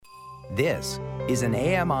This is an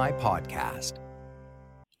AMI podcast.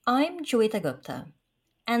 I'm Joeita Gupta,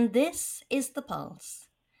 and this is The Pulse.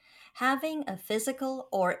 Having a physical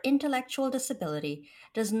or intellectual disability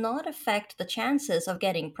does not affect the chances of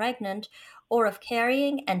getting pregnant or of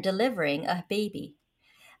carrying and delivering a baby.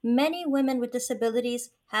 Many women with disabilities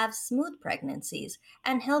have smooth pregnancies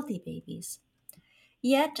and healthy babies.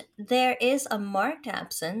 Yet, there is a marked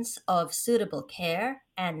absence of suitable care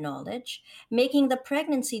and knowledge, making the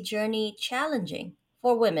pregnancy journey challenging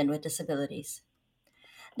for women with disabilities.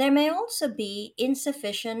 There may also be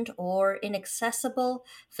insufficient or inaccessible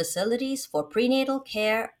facilities for prenatal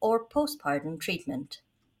care or postpartum treatment.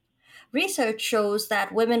 Research shows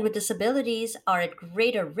that women with disabilities are at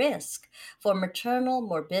greater risk for maternal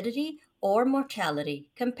morbidity or mortality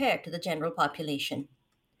compared to the general population.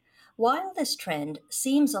 While this trend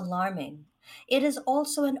seems alarming, it is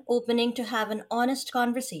also an opening to have an honest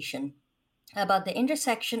conversation about the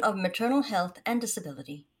intersection of maternal health and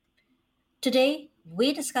disability. Today,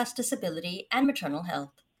 we discuss disability and maternal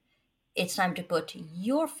health. It's time to put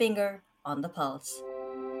your finger on the pulse.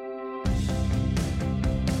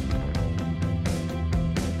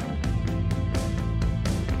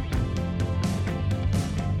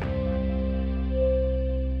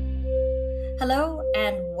 Hello,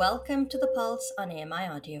 and welcome to The Pulse on AMI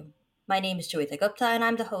Audio. My name is Joeita Gupta, and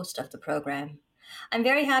I'm the host of the program. I'm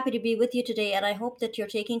very happy to be with you today, and I hope that you're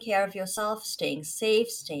taking care of yourself, staying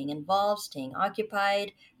safe, staying involved, staying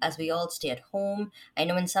occupied as we all stay at home. I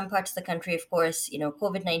know in some parts of the country, of course,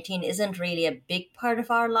 COVID-19 isn't really a big part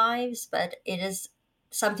of our lives, but it is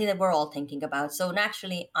something that we're all thinking about. So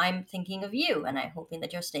naturally, I'm thinking of you, and I'm hoping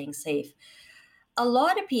that you're staying safe. A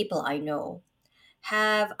lot of people I know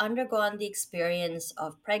have undergone the experience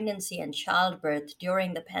of pregnancy and childbirth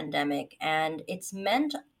during the pandemic, and it's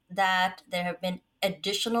meant that there have been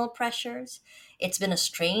additional pressures. It's been a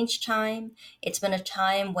strange time. It's been a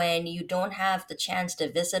time when you don't have the chance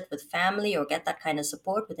to visit with family or get that kind of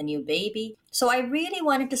support with a new baby. So, I really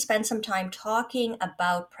wanted to spend some time talking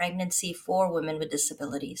about pregnancy for women with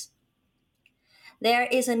disabilities. There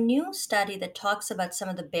is a new study that talks about some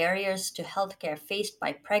of the barriers to healthcare faced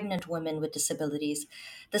by pregnant women with disabilities.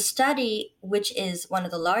 The study, which is one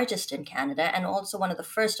of the largest in Canada and also one of the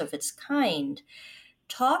first of its kind,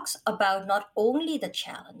 talks about not only the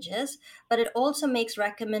challenges, but it also makes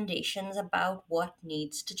recommendations about what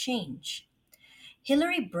needs to change.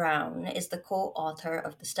 Hilary Brown is the co author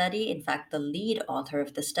of the study, in fact, the lead author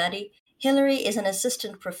of the study. Hilary is an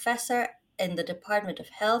assistant professor in the Department of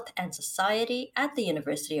Health and Society at the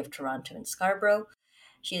University of Toronto in Scarborough.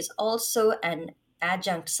 She is also an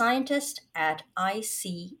adjunct scientist at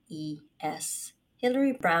ICES.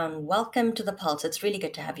 Hilary Brown, welcome to The Pulse. It's really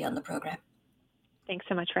good to have you on the program. Thanks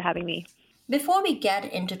so much for having me. Before we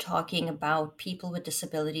get into talking about people with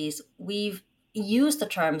disabilities, we've used the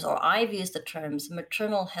terms, or I've used the terms,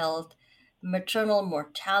 maternal health, maternal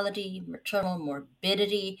mortality, maternal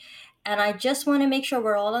morbidity, and I just want to make sure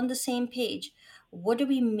we're all on the same page. What do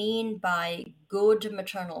we mean by good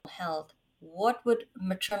maternal health? What would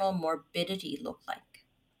maternal morbidity look like?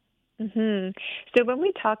 So when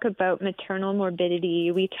we talk about maternal morbidity,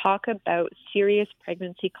 we talk about serious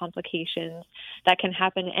pregnancy complications that can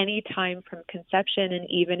happen any time from conception and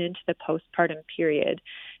even into the postpartum period.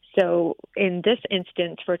 So in this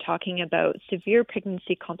instance, we're talking about severe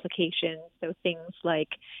pregnancy complications, so things like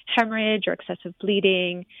hemorrhage or excessive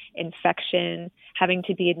bleeding, infection, having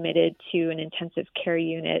to be admitted to an intensive care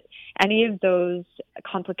unit, any of those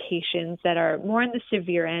complications that are more on the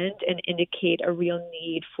severe end and indicate a real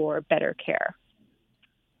need for better care.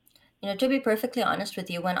 To be perfectly honest with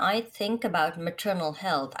you, when I think about maternal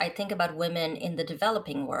health, I think about women in the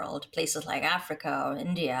developing world, places like Africa or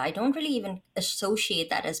India. I don't really even associate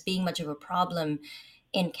that as being much of a problem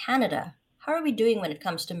in Canada. How are we doing when it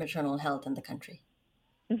comes to maternal health in the country?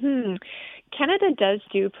 Canada does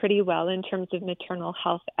do pretty well in terms of maternal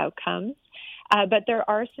health outcomes. But there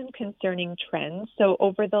are some concerning trends. So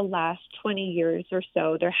over the last 20 years or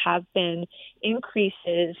so, there have been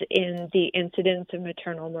increases in the incidence of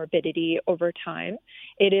maternal morbidity over time.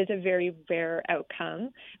 It is a very rare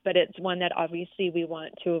outcome, but it's one that obviously we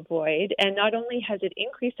want to avoid. And not only has it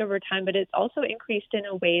increased over time, but it's also increased in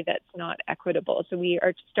a way that's not equitable. So we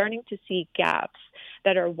are starting to see gaps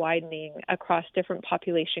that are widening across different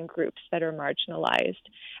population groups that are marginalized.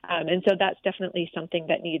 And so that's definitely something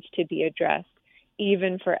that needs to be addressed,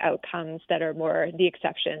 even for outcomes that are more the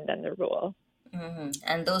exception than the rule.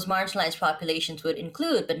 And those marginalized populations would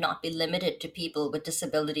include, but not be limited to, people with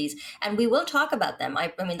disabilities. And we will talk about them.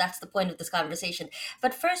 I mean, that's the point of this conversation.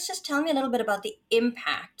 But first, just tell me a little bit about the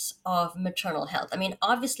impacts of maternal health. I mean,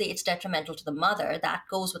 obviously, it's detrimental to the mother. That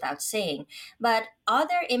goes without saying. But are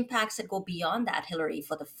there impacts that go beyond that, Hillary,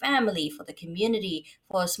 for the family, for the community,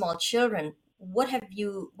 for small children? What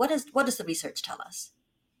does the research tell us?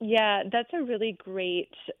 Yeah, that's a really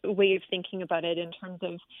great way of thinking about it in terms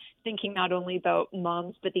of thinking not only about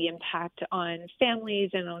moms, but the impact on families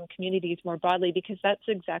and on communities more broadly, because that's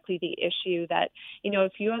exactly the issue that,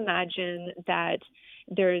 if you imagine that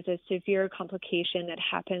there's a severe complication that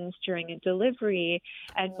happens during a delivery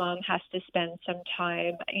and mom has to spend some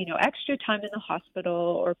time, extra time in the hospital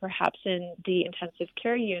or perhaps in the intensive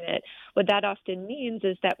care unit, what that often means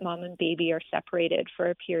is that mom and baby are separated for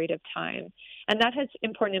a period of time. And that has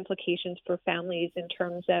important implications for families in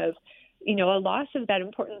terms of, a loss of that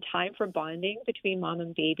important time for bonding between mom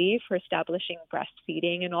and baby, for establishing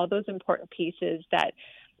breastfeeding and all those important pieces that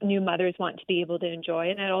new mothers want to be able to enjoy.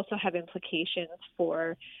 And it also have implications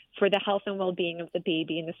for the health and well-being of the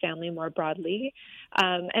baby and the family more broadly.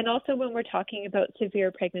 And also when we're talking about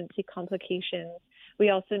severe pregnancy complications, we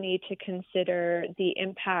also need to consider the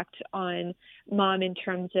impact on mom in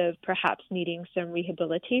terms of perhaps needing some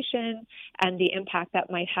rehabilitation and the impact that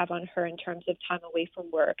might have on her in terms of time away from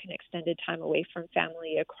work and extended time away from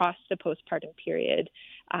family across the postpartum period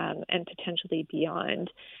and potentially beyond.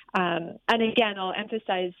 And again, I'll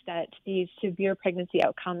emphasize that these severe pregnancy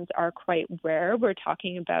outcomes are quite rare. We're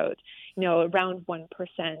talking about, around 1%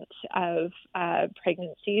 of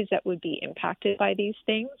pregnancies that would be impacted by these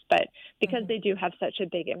things. But because they do have such a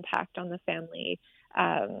big impact on the family,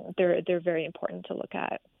 they're very important to look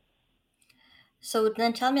at. So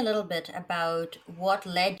then tell me a little bit about what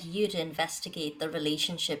led you to investigate the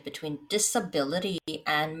relationship between disability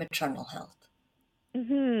and maternal health.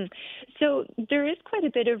 hmm So there is quite a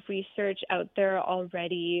bit of research out there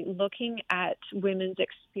already looking at women's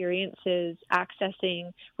experiences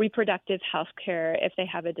accessing reproductive health care if they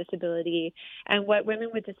have a disability. And what women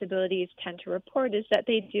with disabilities tend to report is that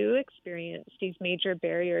they do experience these major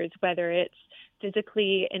barriers, whether it's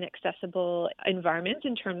physically inaccessible environment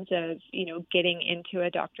in terms of, getting into a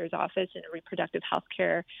doctor's office in a reproductive health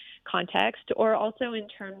care context, or also in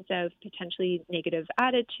terms of potentially negative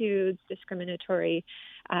attitudes, discriminatory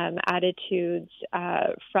attitudes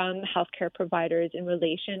from healthcare providers in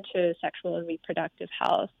relation to sexual and reproductive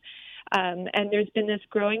health. And there's been this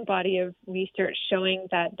growing body of research showing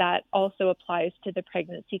that that also applies to the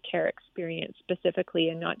pregnancy care experience specifically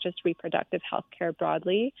and not just reproductive health care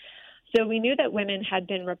broadly. So we knew that women had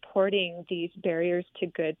been reporting these barriers to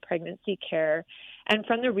good pregnancy care. And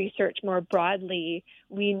from the research more broadly,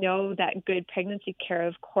 we know that good pregnancy care,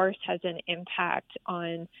 of course, has an impact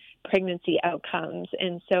on pregnancy outcomes.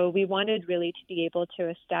 And so we wanted really to be able to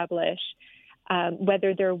establish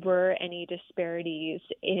whether there were any disparities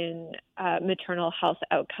in maternal health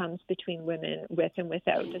outcomes between women with and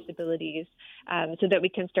without disabilities, so that we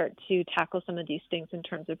can start to tackle some of these things in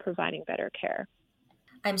terms of providing better care.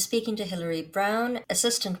 I'm speaking to Hillary Brown,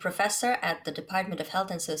 Assistant Professor at the Department of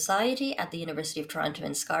Health and Society at the University of Toronto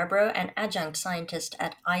in Scarborough and Adjunct Scientist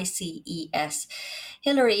at ICES.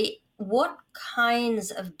 Hillary, what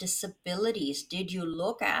kinds of disabilities did you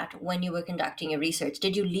look at when you were conducting your research?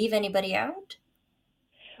 Did you leave anybody out?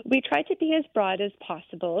 We tried to be as broad as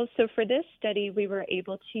possible. So for this study, we were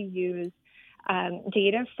able to use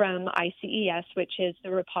data from ICES, which is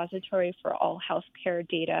the repository for all healthcare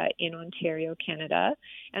data in Ontario, Canada.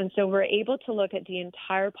 And so we're able to look at the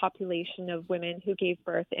entire population of women who gave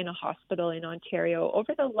birth in a hospital in Ontario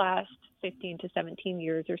over the last 15 to 17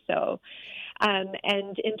 years or so.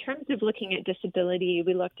 And in terms of looking at disability,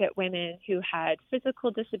 we looked at women who had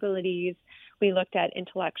physical disabilities, we looked at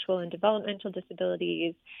intellectual and developmental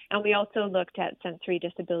disabilities, and we also looked at sensory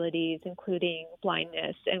disabilities, including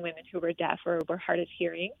blindness and women who were deaf or were hard of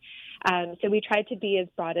hearing. So we tried to be as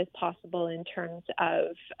broad as possible in terms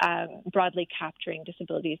of broadly capturing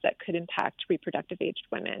disabilities that could impact reproductive aged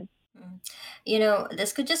women.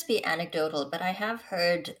 This could just be anecdotal, but I have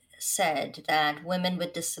heard said that women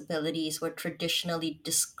with disabilities were traditionally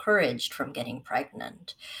discouraged from getting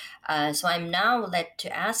pregnant. So I'm now led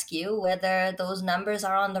to ask you whether those numbers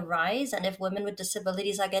are on the rise and if women with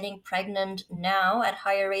disabilities are getting pregnant now at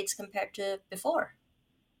higher rates compared to before.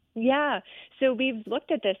 Yeah, so we've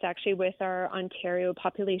looked at this actually with our Ontario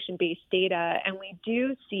population-based data, and we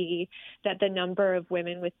do see that the number of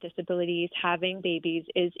women with disabilities having babies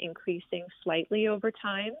is increasing slightly over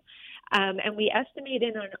time. And we estimate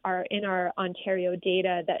in our Ontario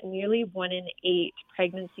data that nearly 1 in 8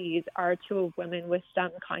 pregnancies are to a woman with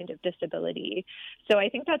some kind of disability. So I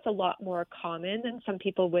think that's a lot more common than some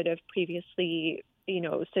people would have previously,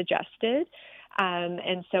 suggested.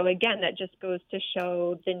 And so, again, that just goes to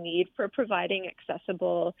show the need for providing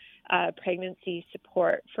accessible pregnancy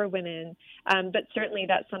support for women. But certainly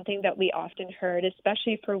that's something that we often heard,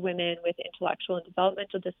 especially for women with intellectual and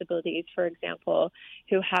developmental disabilities, for example,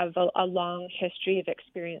 who have a long history of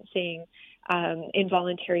experiencing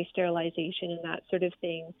involuntary sterilization and that sort of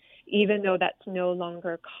thing. Even though that's no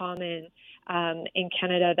longer common in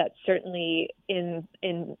Canada, that's certainly in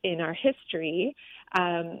our history.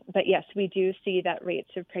 But yes, we do see that rates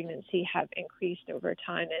of pregnancy have increased over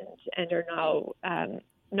time and are now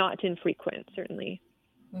not infrequent, certainly.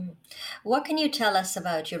 Mhm. What can you tell us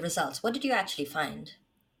about your results? What did you actually find?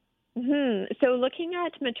 So looking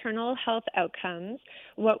at maternal health outcomes,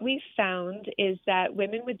 what we found is that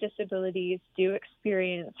women with disabilities do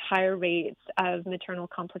experience higher rates of maternal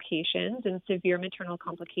complications and severe maternal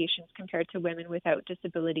complications compared to women without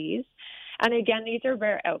disabilities. And again, these are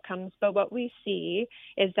rare outcomes, but what we see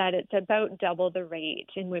is that it's about double the rate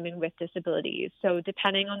in women with disabilities. So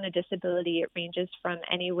depending on the disability, it ranges from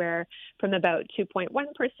anywhere from about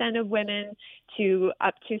 2.1% of women to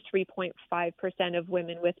up to 3.5% of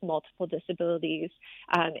women with multiple disabilities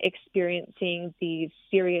experiencing these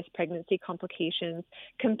serious pregnancy complications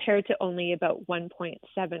compared to only about 1.7%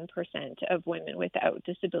 of women without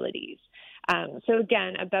disabilities. So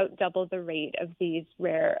again, about double the rate of these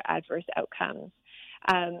rare adverse outcomes.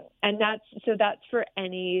 And that's for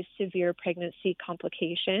any severe pregnancy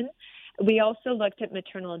complication. We also looked at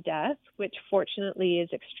maternal death, which fortunately is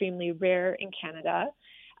extremely rare in Canada.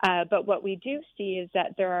 But what we do see is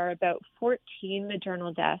that there are about 14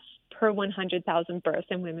 maternal deaths per 100,000 births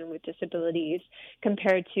in women with disabilities,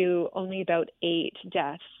 compared to only about 8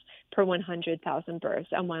 deaths per 100,000 births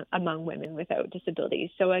among women without disabilities.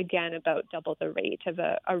 So again, about double the rate of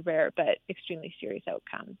a rare but extremely serious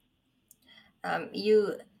outcome.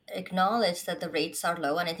 You acknowledge that the rates are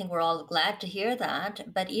low, and I think we're all glad to hear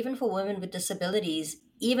that. But even for women with disabilities,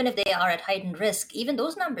 even if they are at heightened risk, even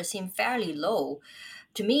those numbers seem fairly low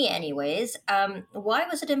to me, anyways. Why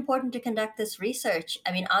was it important to conduct this research?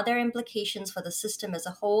 I mean, are there implications for the system as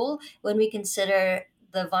a whole when we consider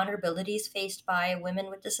the vulnerabilities faced by women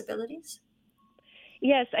with disabilities?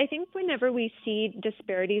 Yes, I think whenever we see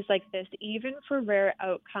disparities like this, even for rare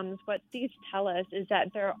outcomes, what these tell us is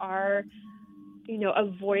that there are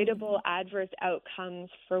avoidable adverse outcomes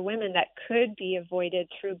for women that could be avoided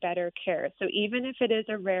through better care. So even if it is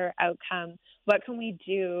a rare outcome, what can we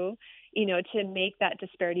do, to make that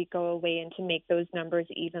disparity go away and to make those numbers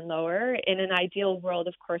even lower? In an ideal world,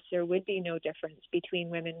 of course, there would be no difference between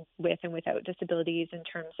women with and without disabilities in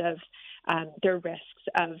terms of their risks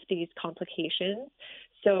of these complications.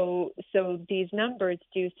 So these numbers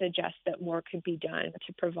do suggest that more could be done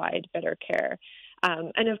to provide better care.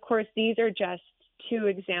 And of course, these are just 2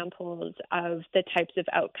 examples of the types of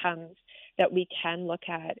outcomes that we can look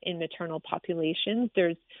at in maternal populations.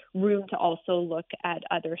 There's room to also look at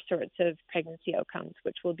other sorts of pregnancy outcomes,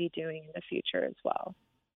 which we'll be doing in the future as well.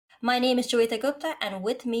 My name is Joeita Gupta, and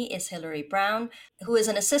with me is Hilary Brown, who is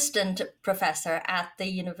an assistant professor at the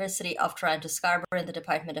University of Toronto Scarborough in the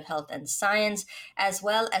Department of Health and Science, as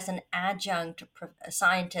well as an adjunct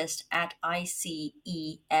scientist at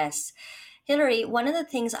ICES. Hilary, one of the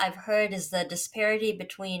things I've heard is the disparity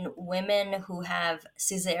between women who have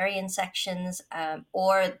cesarean sections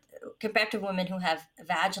or compared to women who have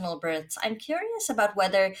vaginal births. I'm curious about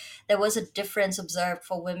whether there was a difference observed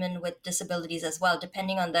for women with disabilities as well,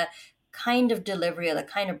 depending on the kind of delivery or the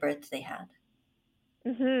kind of birth they had.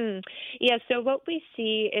 Yeah, so what we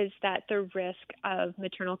see is that the risk of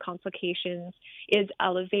maternal complications is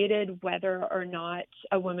elevated whether or not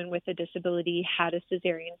a woman with a disability had a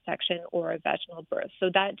cesarean section or a vaginal birth. So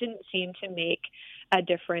that didn't seem to make a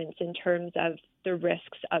difference in terms of the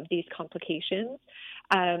risks of these complications.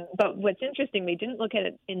 But what's interesting, we didn't look at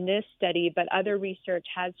it in this study, but other research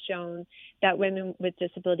has shown that women with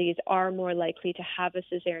disabilities are more likely to have a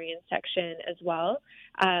cesarean section as well.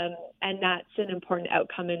 And that's an important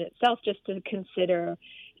outcome in itself, just to consider,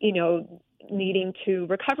 needing to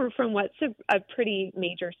recover from what's a pretty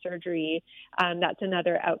major surgery. That's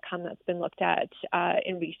another outcome that's been looked at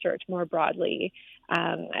in research more broadly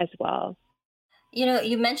as well.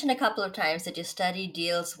 You mentioned a couple of times that your study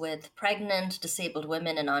deals with pregnant, disabled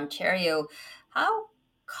women in Ontario. How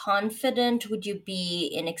confident would you be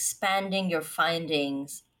in expanding your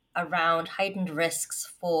findings around heightened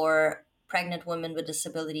risks for pregnant women with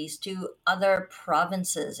disabilities to other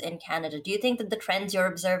provinces in Canada? Do you think that the trends you're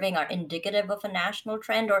observing are indicative of a national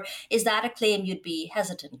trend, or is that a claim you'd be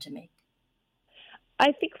hesitant to make?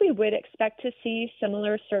 I think we would expect to see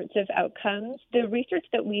similar sorts of outcomes. The research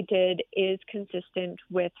that we did is consistent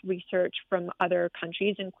with research from other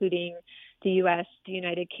countries, including the US, the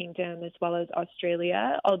United Kingdom, as well as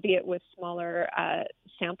Australia, albeit with smaller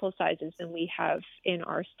sample sizes than we have in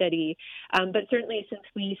our study. But certainly, since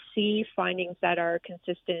we see findings that are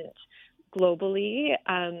consistent globally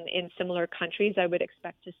in similar countries, I would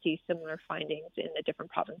expect to see similar findings in the different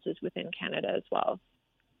provinces within Canada as well.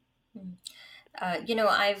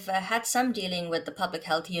 I've had some dealing with the public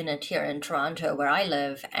health unit here in Toronto, where I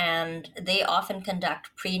live, and they often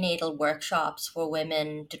conduct prenatal workshops for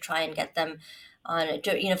women to try and get them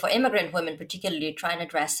for immigrant women particularly, try and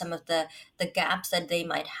address some of the gaps that they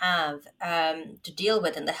might have to deal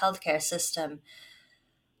with in the healthcare system.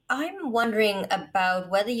 I'm wondering about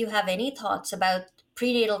whether you have any thoughts about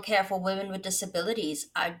prenatal care for women with disabilities.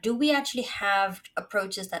 Do we actually have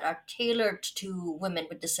approaches that are tailored to women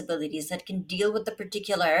with disabilities that can deal with the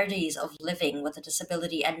particularities of living with a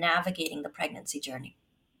disability and navigating the pregnancy journey?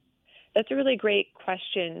 That's a really great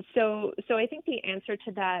question. So I think the answer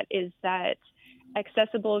to that is that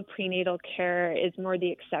accessible prenatal care is more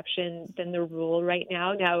the exception than the rule right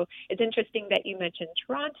now. Now, it's interesting that you mentioned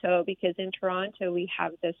Toronto, because in Toronto, we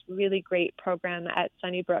have this really great program at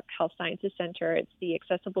Sunnybrook Health Sciences Centre. It's the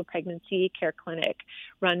Accessible Pregnancy Care Clinic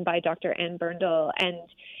run by Dr. Anne Berndl, and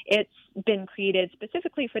it's been created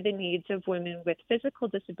specifically for the needs of women with physical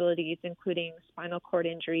disabilities, including spinal cord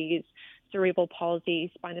injuries, cerebral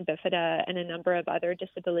palsy, spina bifida, and a number of other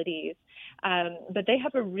disabilities. But they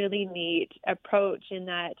have a really neat approach in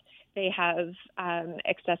that they have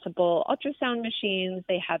accessible ultrasound machines,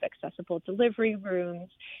 they have accessible delivery rooms.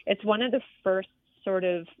 It's one of the first sort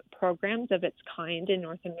of programs of its kind in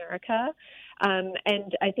North America.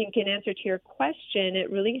 And I think in answer to your question, it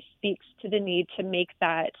really speaks to the need to make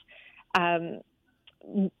that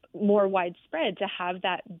more widespread, to have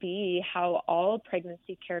that be how all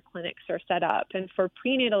pregnancy care clinics are set up. And for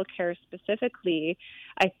prenatal care specifically,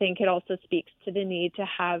 I think it also speaks to the need to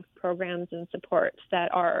have programs and supports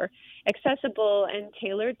that are accessible and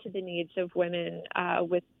tailored to the needs of women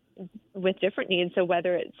with different needs. So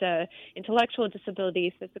whether it's a intellectual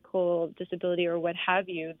disability, physical disability, or what have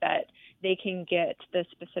you, that they can get the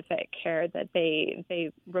specific care that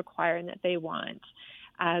they require and that they want.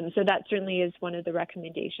 So that certainly is one of the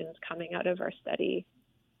recommendations coming out of our study.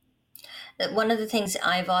 One of the things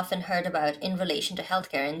I've often heard about in relation to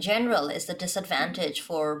healthcare in general is the disadvantage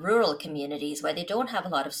for rural communities where they don't have a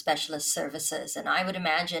lot of specialist services. And I would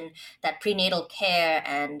imagine that prenatal care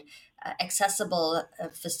and accessible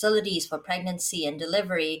facilities for pregnancy and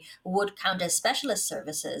delivery would count as specialist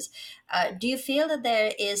services. Do you feel that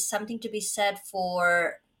there is something to be said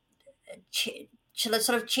for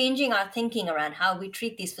sort of changing our thinking around how we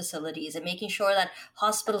treat these facilities and making sure that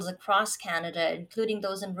hospitals across Canada, including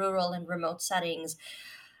those in rural and remote settings,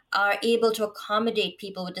 are able to accommodate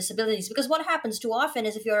people with disabilities? Because what happens too often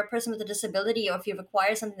is if you're a person with a disability or if you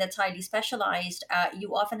require something that's highly specialized,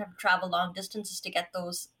 you often have to travel long distances to get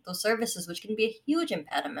those services, which can be a huge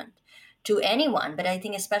impediment to anyone, but I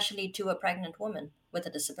think especially to a pregnant woman with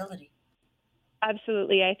a disability.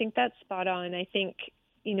 Absolutely. I think that's spot on. I think,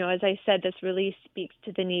 as I said, this really speaks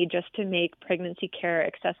to the need just to make pregnancy care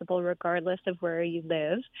accessible regardless of where you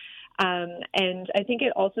live. And I think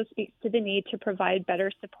it also speaks to the need to provide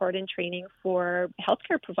better support and training for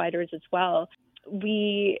healthcare providers as well.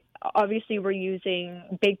 We obviously were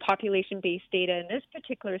using big population-based data in this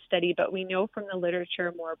particular study, but we know from the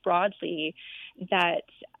literature more broadly that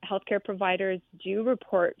healthcare providers do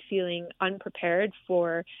report feeling unprepared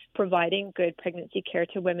for providing good pregnancy care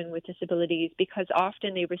to women with disabilities because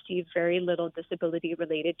often they receive very little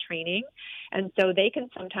disability-related training. And so they can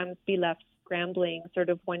sometimes be left scrambling, sort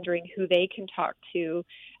of wondering who they can talk to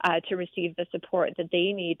receive the support that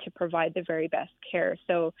they need to provide the very best care.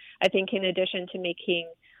 So I think in addition to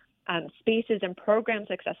making spaces and programs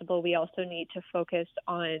accessible, we also need to focus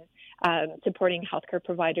on supporting healthcare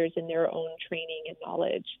providers in their own training and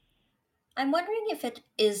knowledge. I'm wondering if it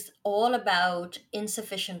is all about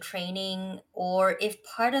insufficient training or if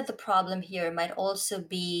part of the problem here might also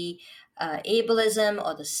be ableism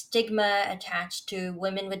or the stigma attached to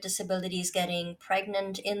women with disabilities getting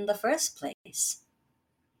pregnant in the first place.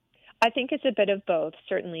 I think it's a bit of both,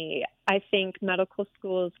 certainly. I think medical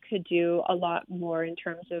schools could do a lot more in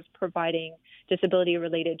terms of providing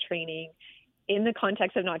disability-related training in the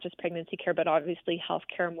context of not just pregnancy care, but obviously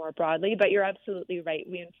healthcare more broadly. But you're absolutely right.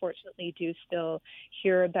 We unfortunately do still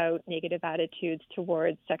hear about negative attitudes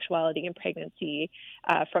towards sexuality and pregnancy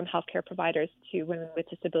from healthcare providers to women with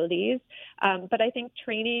disabilities. But I think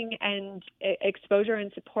training and exposure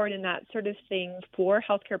and support and that sort of thing for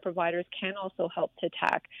healthcare providers can also help to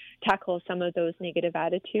tackle some of those negative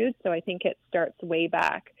attitudes. So I think it starts way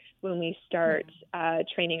back when we start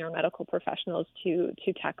training our medical professionals to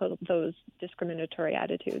tackle those discriminatory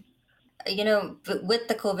attitudes. You know, with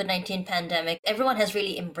the COVID-19 pandemic, everyone has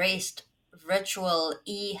really embraced virtual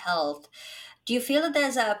e-health. Do you feel that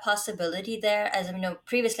there's a possibility there? As I know,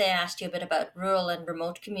 previously I asked you a bit about rural and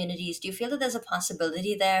remote communities. Do you feel that there's a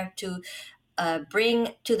possibility there to bring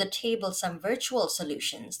to the table some virtual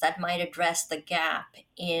solutions that might address the gap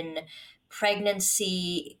in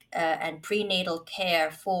pregnancy and prenatal care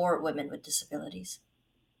for women with disabilities?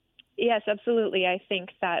 Yes, absolutely. I think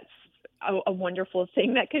that's a wonderful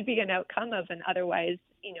thing that could be an outcome of an otherwise,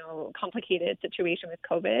 complicated situation with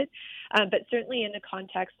COVID. But certainly in the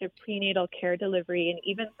context of prenatal care delivery and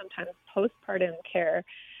even sometimes postpartum care,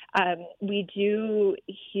 we do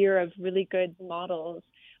hear of really good models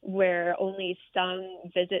where only some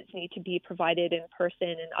visits need to be provided in person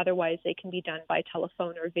and otherwise they can be done by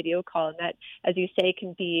telephone or video call. And that, as you say,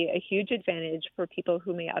 can be a huge advantage for people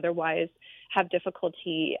who may otherwise have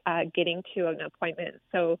difficulty getting to an appointment.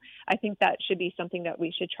 So I think that should be something that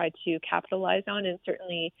we should try to capitalize on and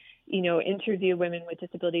certainly, interview women with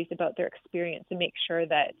disabilities about their experience and make sure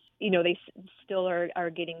that, they still are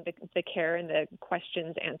getting the care and the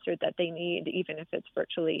questions answered that they need, even if it's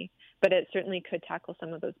virtually. But it certainly could tackle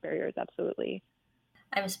some of those barriers, absolutely.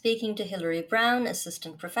 I'm speaking to Hilary Brown,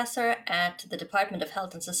 Assistant Professor at the Department of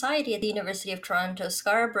Health and Society at the University of Toronto,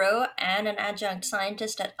 Scarborough, and an Adjunct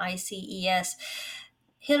Scientist at ICES.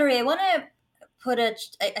 Hilary, I want to put a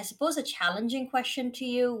challenging question to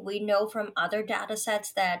you. We know from other data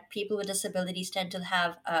sets that people with disabilities tend to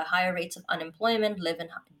have higher rates of unemployment, live in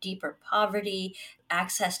deeper poverty,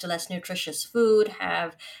 access to less nutritious food,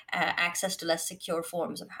 have access to less secure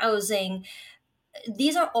forms of housing.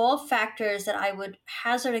 These are all factors that I would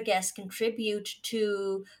hazard a guess contribute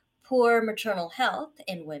to poor maternal health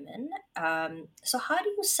in women. So how do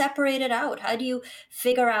you separate it out? How do you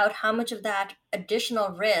figure out how much of that additional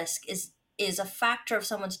risk is a factor of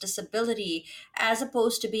someone's disability as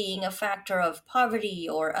opposed to being a factor of poverty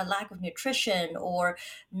or a lack of nutrition or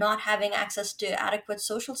not having access to adequate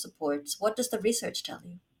social supports? What does the research tell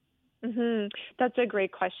you? Mm-hmm. That's a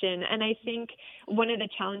great question. And I think one of the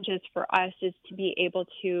challenges for us is to be able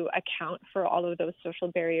to account for all of those social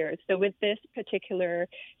barriers. So with this particular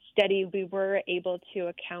study, we were able to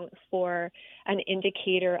account for an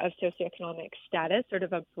indicator of socioeconomic status, sort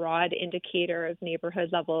of a broad indicator of neighborhood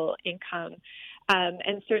level income.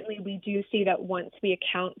 And certainly we do see that once we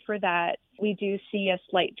account for that, we do see a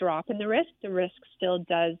slight drop in the risk. The risk still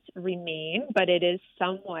does remain, but it is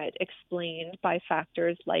somewhat explained by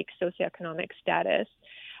factors like socioeconomic status.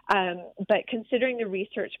 But considering the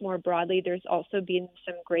research more broadly, there's also been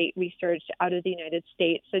some great research out of the United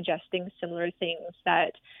States suggesting similar things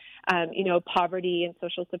that poverty and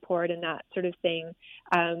social support and that sort of thing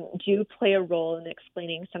do play a role in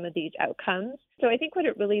explaining some of these outcomes. So I think what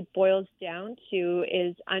it really boils down to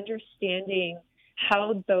is understanding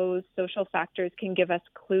how those social factors can give us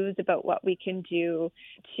clues about what we can do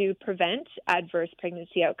to prevent adverse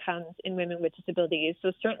pregnancy outcomes in women with disabilities.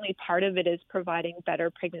 So certainly part of it is providing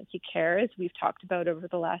better pregnancy care, as we've talked about over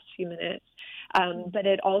the last few minutes. But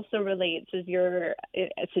it also relates, as you're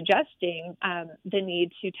suggesting, the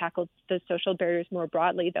need to tackle the social barriers more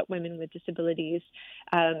broadly that women with disabilities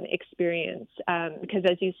experience. Because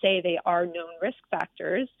as you say, they are known risk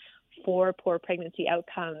factors for poor pregnancy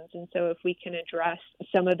outcomes. And so if we can address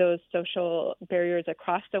some of those social barriers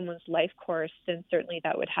across someone's life course, then certainly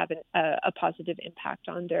that would have a positive impact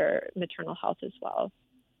on their maternal health as well.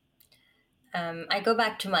 I go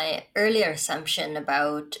back to my earlier assumption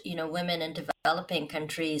about, women in developing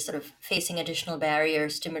countries sort of facing additional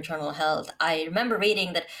barriers to maternal health. I remember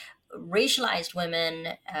reading that racialized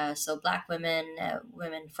women, so Black women,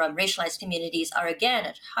 women from racialized communities are again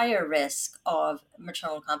at higher risk of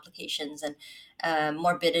maternal complications and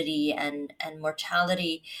morbidity and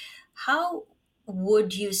mortality. How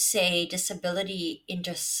would you say disability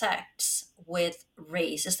intersects with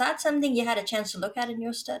race? Is that something you had a chance to look at in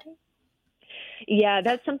your study? Yeah,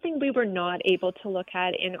 that's something we were not able to look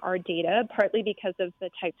at in our data, partly because of the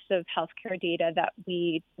types of healthcare data that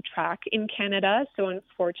we track in Canada. So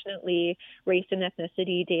unfortunately, race and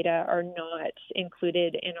ethnicity data are not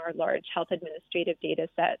included in our large health administrative data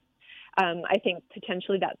sets. I think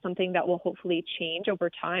potentially that's something that will hopefully change over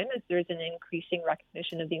time as there's an increasing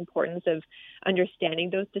recognition of the importance of understanding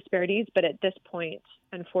those disparities. But at this point,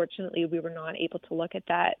 unfortunately, we were not able to look at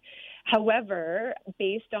that. However,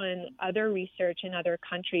 based on other research in other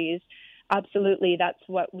countries, absolutely, that's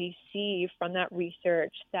what we see from that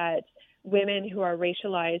research, that women who are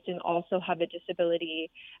racialized and also have a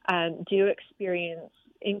disability do experience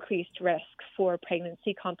increased risk for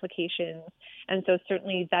pregnancy complications. And so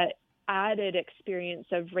certainly that added experience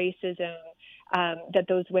of racism that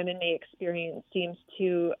those women may experience seems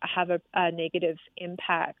to have a negative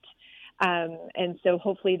impact. And so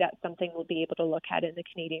hopefully that's something we'll be able to look at in the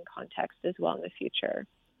Canadian context as well in the future.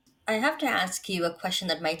 I have to ask you a question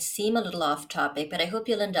that might seem a little off topic, but I hope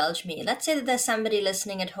you'll indulge me. Let's say that there's somebody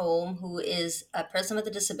listening at home who is a person with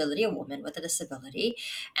a disability, a woman with a disability,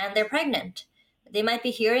 and they're pregnant. They might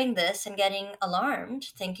be hearing this and getting alarmed,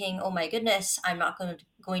 thinking, oh my goodness, I'm not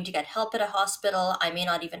going to get help at a hospital. I may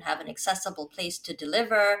not even have an accessible place to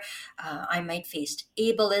deliver. I might face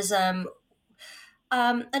ableism.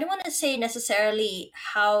 I don't want to say necessarily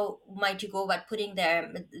how might you go about putting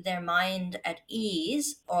their mind at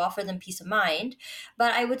ease or offer them peace of mind,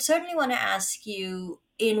 but I would certainly want to ask you,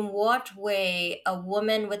 in what way a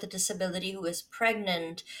woman with a disability who is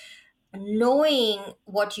pregnant, knowing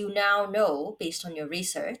what you now know based on your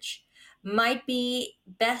research, might be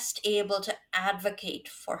best able to advocate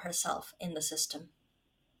for herself in the system.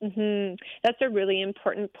 Mm-hmm. That's a really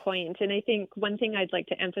important point. And I think one thing I'd like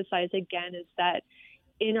to emphasize again is that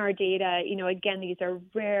in our data, again, these are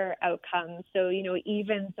rare outcomes. So,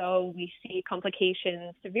 even though we see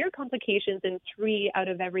complications, severe complications in 3 out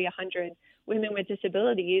of every 100 women with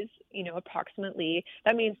disabilities, approximately,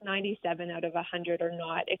 that means 97 out of 100 are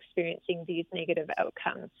not experiencing these negative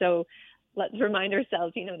outcomes. So let's remind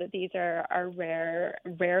ourselves, that these are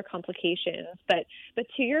rare complications. But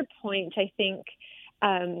to your point, I think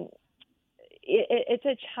it's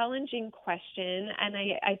a challenging question, and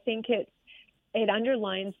I think it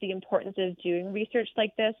underlines the importance of doing research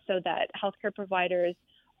like this so that healthcare providers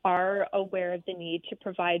are aware of the need to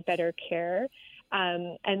provide better care.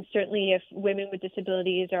 And certainly if women with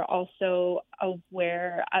disabilities are also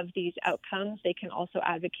aware of these outcomes, they can also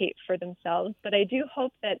advocate for themselves. But I do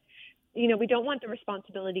hope that, we don't want the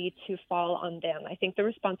responsibility to fall on them. I think the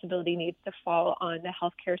responsibility needs to fall on the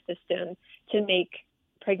healthcare system to make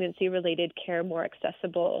pregnancy-related care more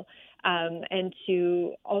accessible, and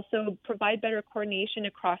to also provide better coordination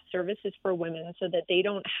across services for women so that they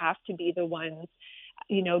don't have to be the ones,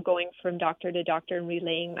 going from doctor to doctor and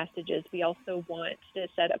relaying messages. We also want to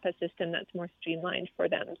set up a system that's more streamlined for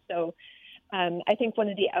them. So I think one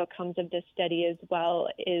of the outcomes of this study as well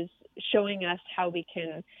is showing us how we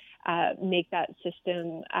can make that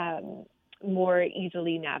system more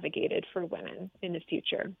easily navigated for women in the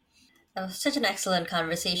future. Oh, such an excellent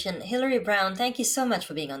conversation. Hilary Brown, thank you so much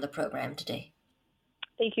for being on the program today.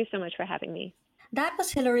 Thank you so much for having me. That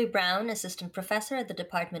was Hilary Brown, Assistant Professor at the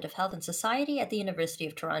Department of Health and Society at the University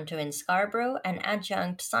of Toronto in Scarborough and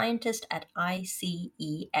Adjunct Scientist at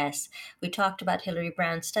ICES. We talked about Hilary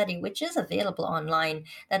Brown's study, which is available online,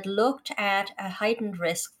 that looked at a heightened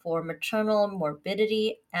risk for maternal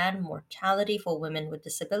morbidity and mortality for women with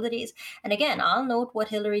disabilities. And again, I'll note what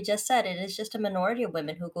Hilary just said. It is just a minority of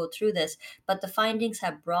women who go through this, but the findings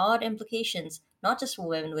have broad implications, not just for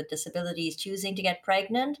women with disabilities choosing to get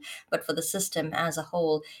pregnant, but for the system as a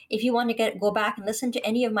whole. If you want to go back and listen to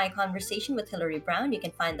any of my conversation with Hilary Brown, you can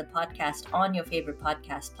find the podcast on your favorite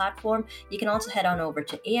podcast platform. You can also head on over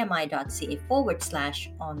to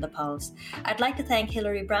ami.ca/On the Pulse. I'd like to thank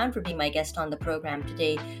Hilary Brown for being my guest on the program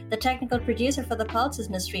today. The technical producer for The Pulse is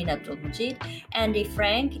Nasreen Abdul-Majid. Andy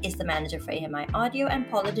Frank is the manager for AMI Audio, and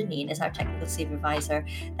Paula Deneen is our technical supervisor.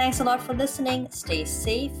 Thanks a lot for listening. Stay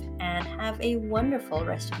safe and have a wonderful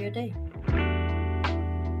rest of your day.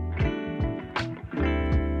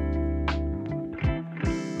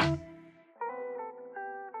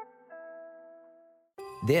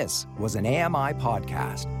 This was an AMI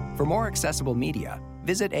podcast. For more accessible media,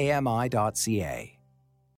 visit ami.ca.